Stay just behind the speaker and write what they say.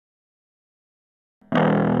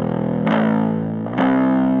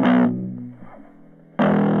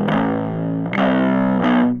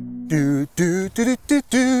Ladies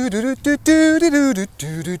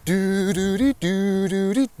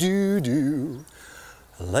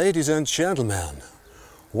and gentlemen,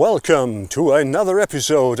 welcome to another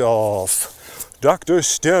episode of Dr.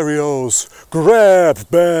 Stereo's Grab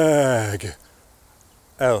Bag.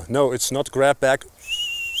 Oh, no, it's not Grab Bag.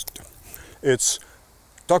 It's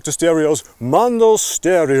Dr. Stereo's Mondo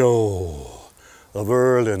Stereo. The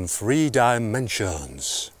world in 3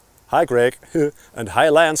 dimensions. Hi Greg, and hi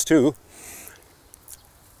Lance too.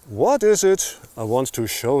 What is it I want to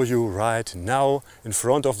show you right now in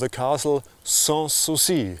front of the castle Sans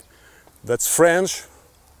Souci? That's French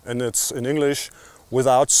and it's in English,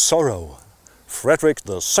 without sorrow. Frederick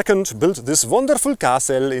II built this wonderful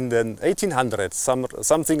castle in the 1800s,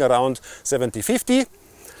 something around 1750,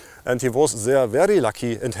 and he was there very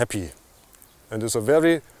lucky and happy. And it's a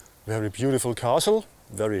very, very beautiful castle,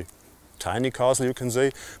 very tiny castle you can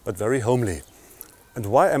say, but very homely. And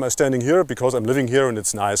why am I standing here? Because I'm living here and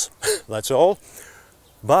it's nice, that's all.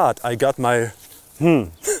 But I got my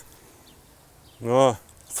 3D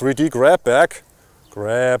grab bag.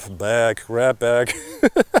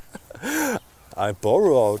 I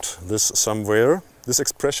borrowed this somewhere, this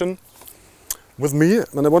expression, with me,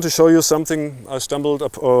 and I want to show you something I stumbled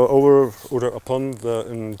upon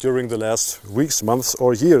during the last weeks, months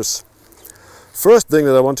or years. First thing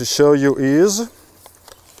that I want to show you is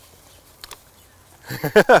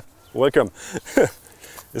welcome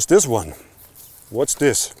is this one. What's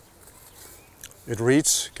this? It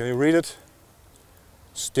reads, can you read it?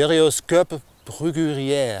 Stéréoscope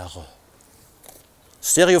Bruguière.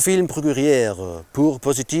 Stéréofilm Bruguière pour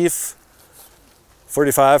positif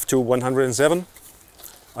 45 to 107.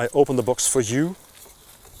 I open the box for you.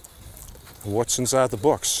 What's inside the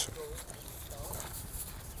box?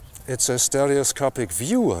 It's a stereoscopic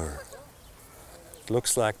viewer. It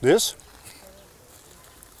looks like this.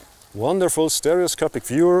 Wonderful stereoscopic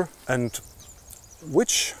viewer. And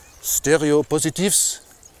which stereo positives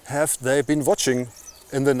have they been watching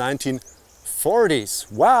in the 1940s?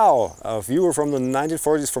 Wow! A viewer from the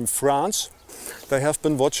 1940s from France. They have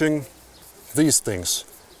been watching these things.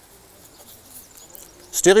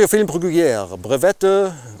 Stéréofilm Bruguière,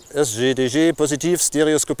 brevette SGDG positif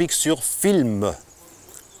stéréoscopique sur film.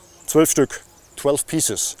 12 Stück, 12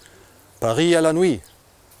 pieces. Paris à la nuit,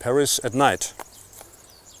 Paris at night.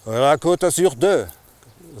 La Côte d'Azur 2,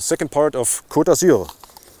 the second part of Côte d'Azur.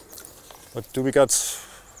 What do we got?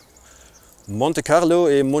 Monte Carlo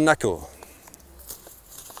et Monaco.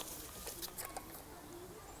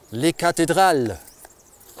 Les cathédrales.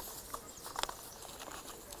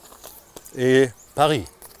 Et Paris.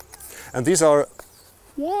 And these are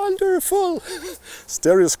wonderful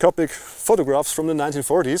stereoscopic photographs from the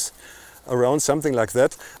 1940s, around something like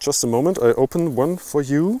that. Just a moment, I open one for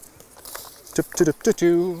you.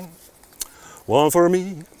 One for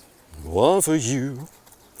me, one for you.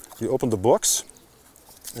 You open the box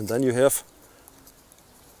and then you have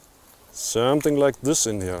something like this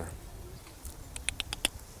in here.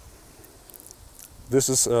 This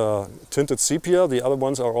is tinted sepia, the other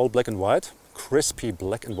ones are all black and white, crispy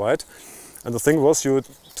black and white. And the thing was, you would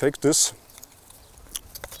take this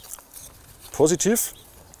positive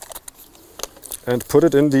and put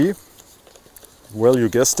it in the, well, you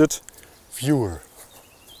guessed it, viewer.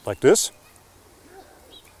 Like this.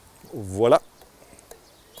 Voila.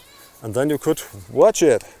 And then you could watch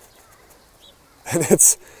it. And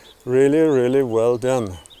it's really, really well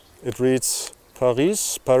done. It reads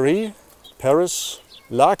Paris,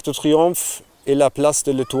 l'Arc de Triomphe et la Place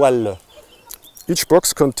de l'Étoile. Each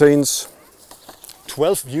box contains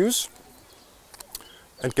 12 views.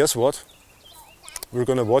 And guess what? We're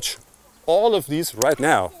gonna watch all of these right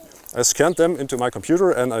now. I scanned them into my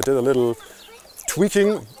computer and I did a little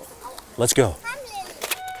tweaking. Let's go.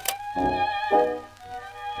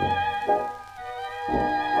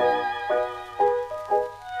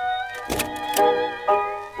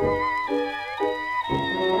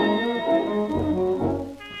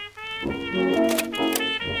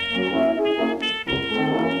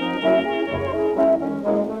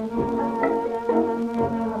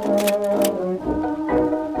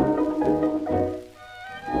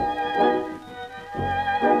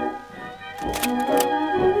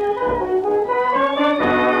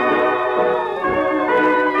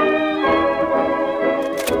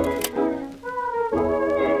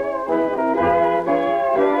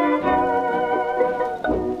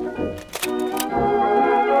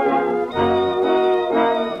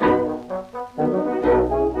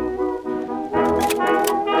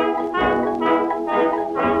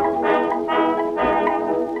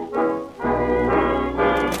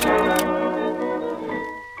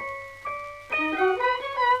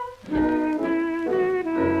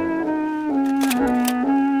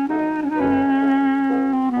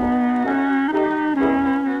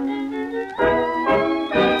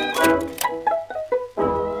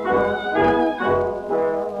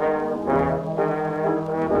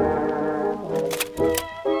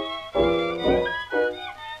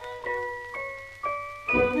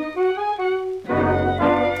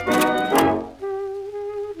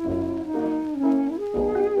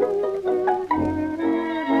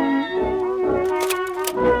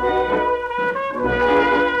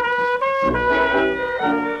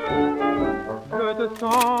 te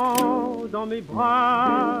sens dans mes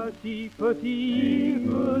bras si petit,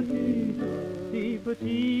 si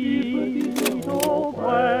petit,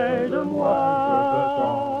 auprès de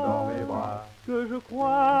moi, que je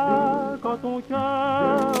crois quand ton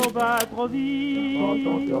cœur bat trop vite,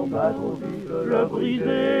 le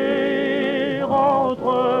briser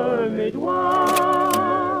entre mes doigts.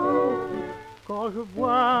 Quand je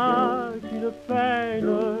vois qu'une peine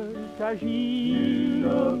s'agit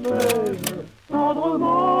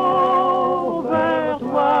tendrement vers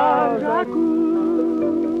toi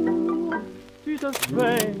j'accours, tu te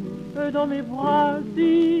fais dans mes bras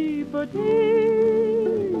si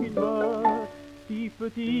petite, si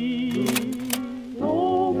petite,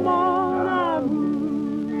 oh mon amour.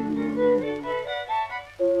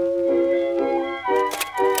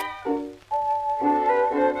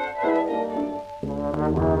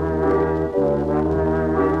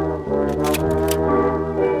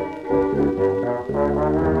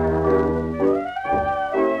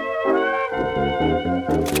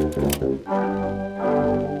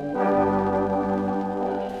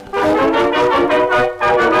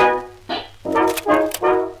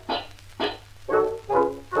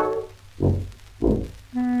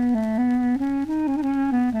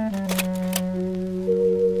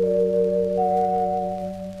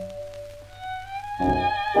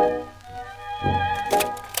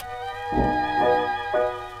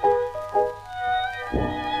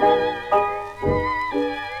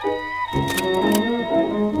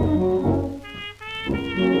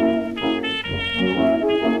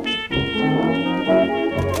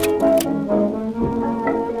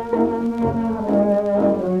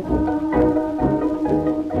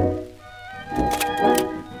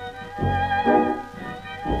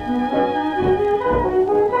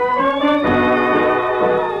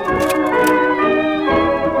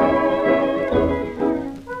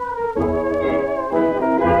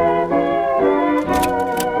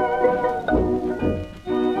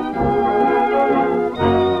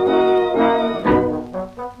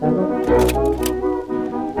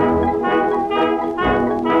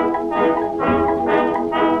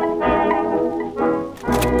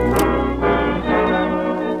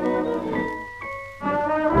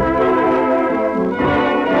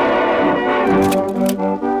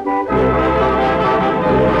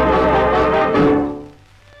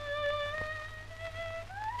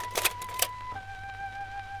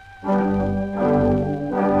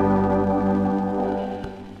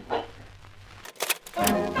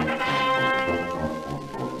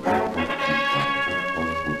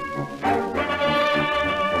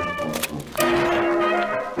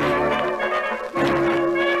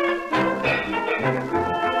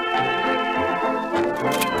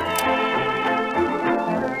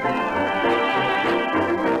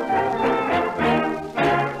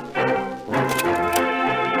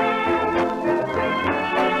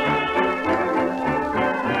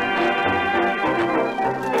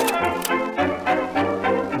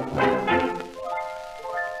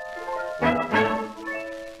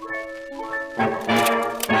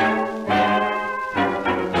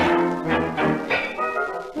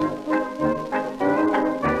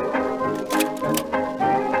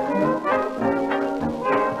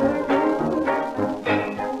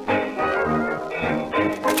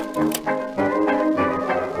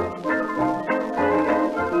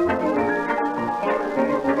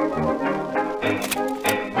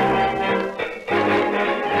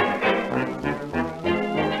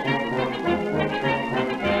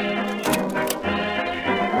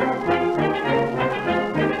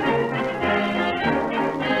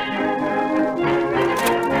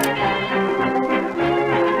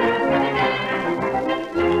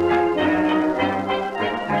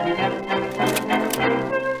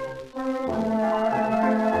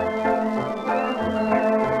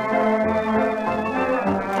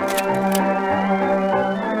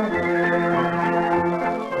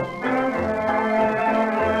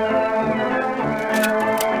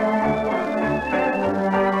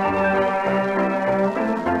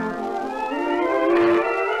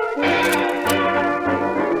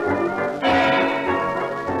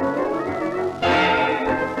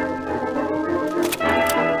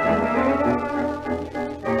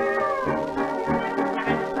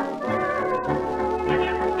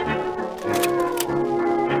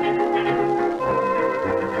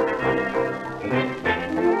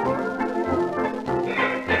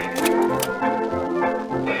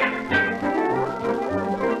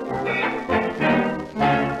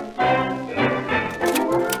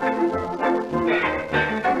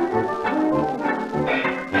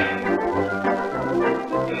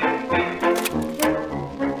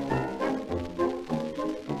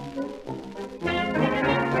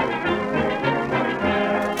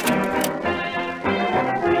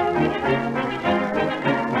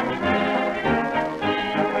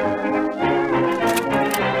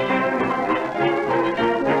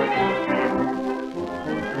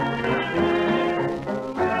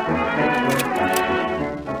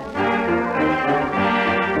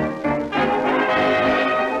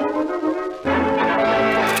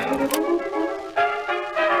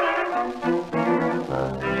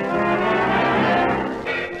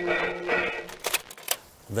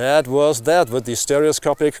 that was that with the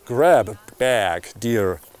stereoscopic grab bag,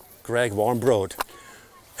 dear Greg Warmbrod.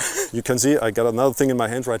 You can see I got another thing in my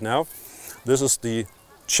hand right now. This is the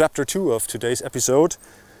chapter 2 of today's episode.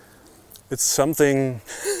 It's something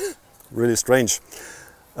really strange.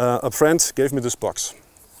 A friend gave me this box.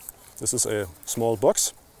 This is a small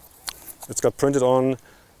box. It's got printed on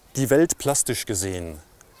Die Welt plastisch gesehen,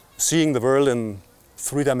 seeing the world in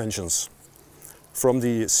 3 dimensions. From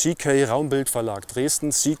the CK Raumbild Verlag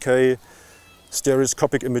Dresden, CK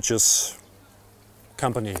Stereoscopic Images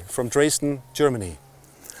company from Dresden, Germany.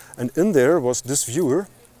 And in there was this viewer.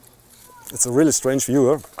 It's a really strange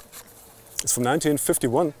viewer. It's from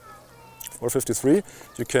 1951 or 53.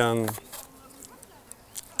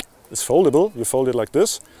 It's foldable. You fold it like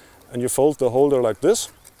this, and you fold the holder like this.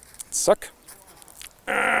 Suck.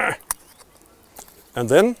 And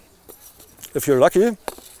then, if you're lucky,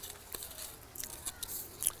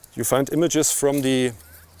 you find images from the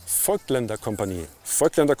Voigtländer Company.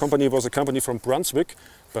 Voigtländer Company was a company from Brunswick,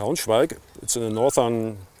 Braunschweig. It's in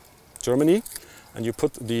northern Germany. And you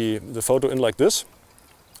put the photo in like this.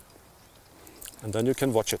 And then you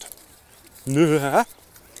can watch it. And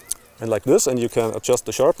like this, and you can adjust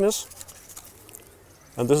the sharpness.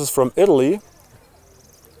 And this is from Italy.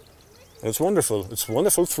 It's wonderful. It's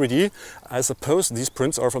wonderful 3D. I suppose these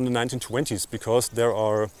prints are from the 1920s because there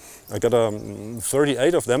are, I got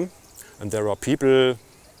 38 of them, and there are people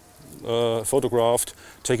photographed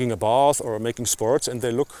taking a bath or making sports, and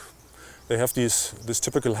they have these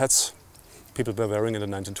typical hats people were wearing in the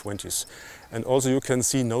 1920s. And also you can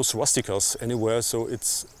see no swastikas anywhere, so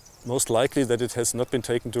it's most likely that it has not been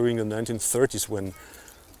taken during the 1930s when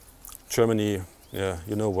Germany, yeah,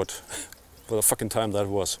 you know what a fucking time that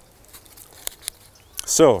was.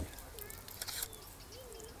 So,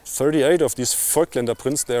 38 of these Voigtländer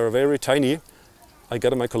prints, they are very tiny. I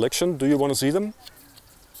got in my collection. Do you want to see them?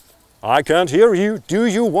 I can't hear you. Do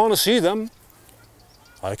you want to see them?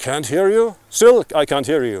 I can't hear you. Still, I can't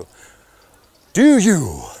hear you. Do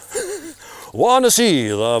you want to see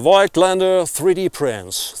the Voigtländer 3D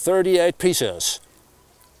prints? 38 pieces.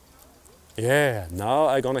 Yeah, now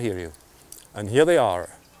I'm gonna hear you. And here they are,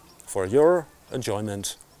 for your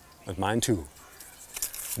enjoyment and mine too.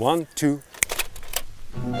 1, 2.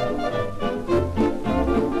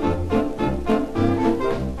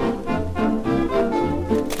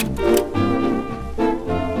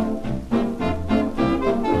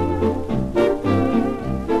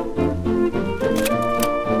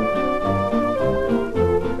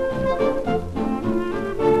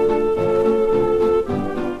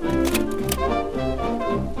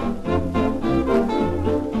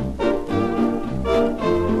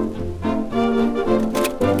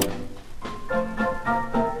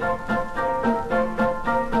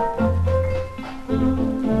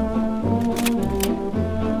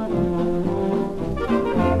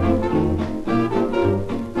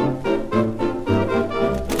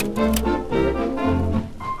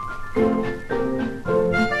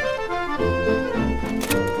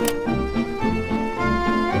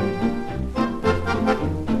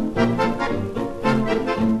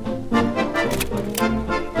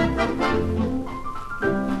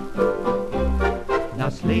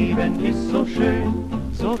 Das Leben ist so schön,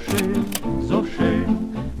 so schön, so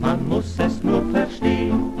schön. Man muss es nur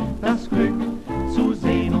verstehen, das Glück zu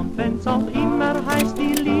sehen. Und wenn's auch immer heißt,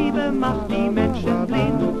 die Liebe macht die Menschen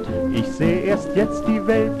blind. Ich sehe erst jetzt die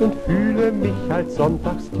Welt und fühle mich als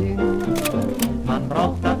Sonntagskind. Man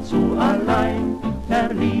braucht dazu allein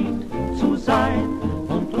verliebt zu sein.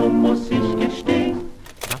 Und drum muss ich gestehen,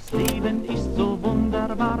 das Leben ist so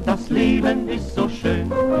wunderbar, das Leben ist so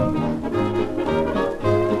schön.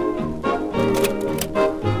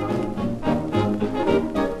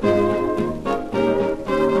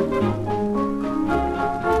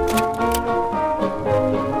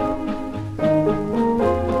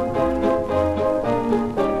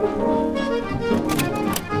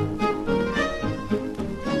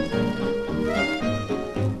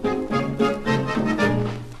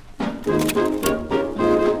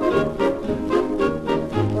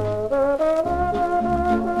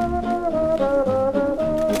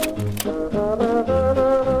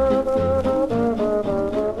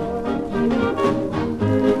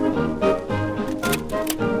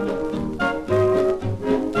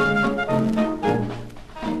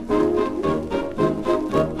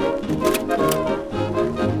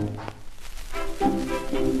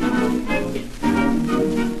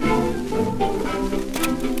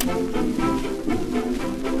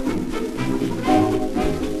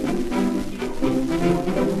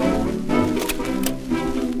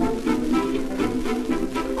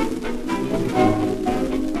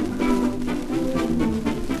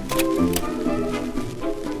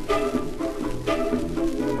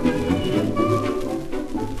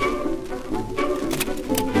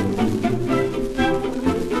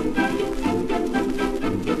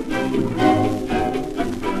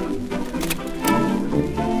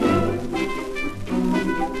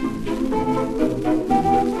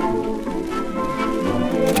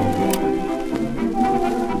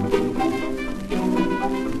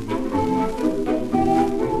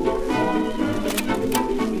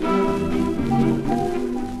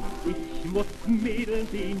 Mädel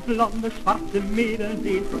sehen, blonde, schwarze Mädel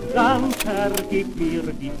sehen, dann vergeht mir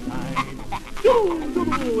die Zeit.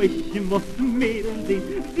 Du, ich muss Mädel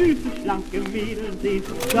sehen, süße, schlanke Mädel sehen,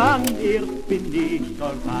 dann erst bin ich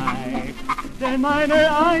dabei. Denn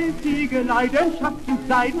meine einzige Leidenschaft sind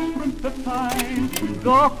Seidenstrümpfe fein.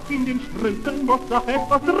 Doch in den Strümpfen muss doch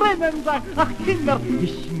etwas drinnen sein. Ach Kinder,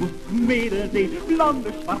 ich muss Mädel sehen,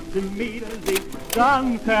 blonde, schwarze Mädel sehen,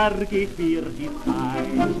 dann vergeht mir die Zeit.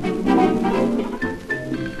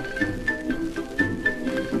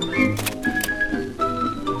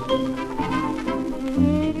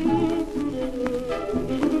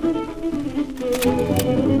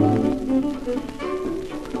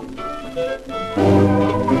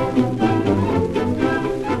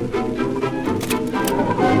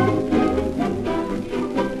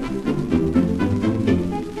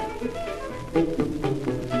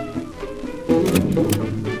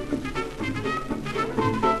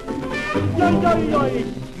 Ja, ich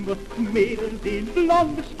muss Mädel sehen,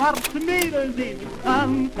 blonde, schwarze Mädel sehen,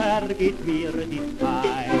 dann vergeht mir die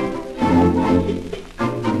Zeit.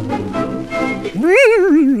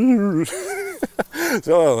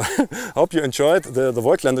 So, hope you enjoyed the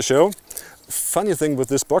Voigtlander show. Funny thing with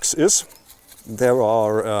this box is there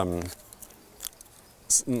are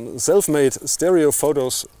self-made stereo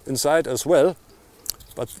photos inside as well,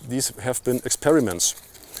 but these have been experiments.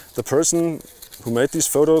 The person who made these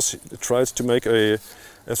photos tried to make a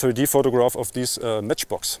 3D photograph of this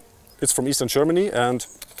matchbox. It's from Eastern Germany, and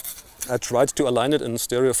I tried to align it in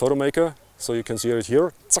Stereo Photo Maker, so you can see it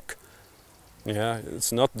here. Zack. Yeah,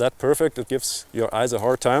 it's not that perfect, it gives your eyes a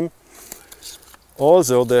hard time.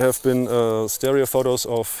 Also, there have been stereo photos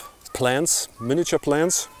of plants, miniature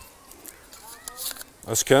plants.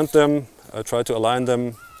 I scanned them, I tried to align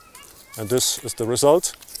them, and this is the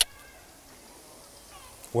result.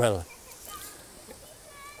 Well,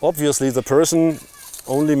 obviously the person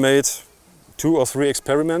only made 2 or 3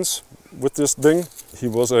 experiments with this thing. He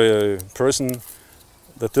was a person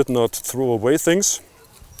that did not throw away things,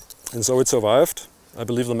 and so it survived. I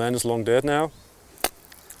believe the man is long dead now.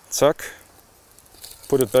 Zack,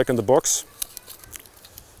 put it back in the box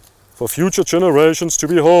for future generations to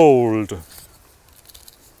behold.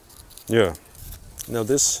 Yeah, now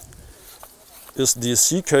this is the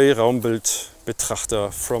CK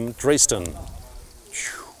Raumbildbetrachter from Dresden.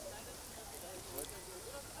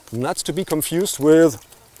 Not to be confused with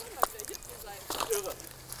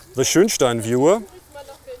the Schönstein viewer,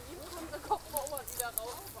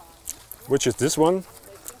 which is this one,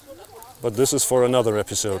 but this is for another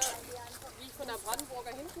episode.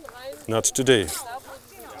 Not today.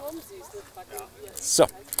 So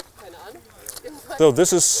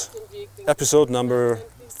this is episode number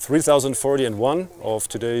 3041 of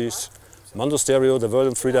today's Mondo Stereo, the world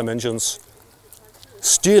in 3 dimensions,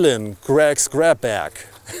 stealing Greg's grab bag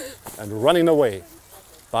and running away.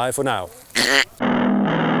 Bye for now.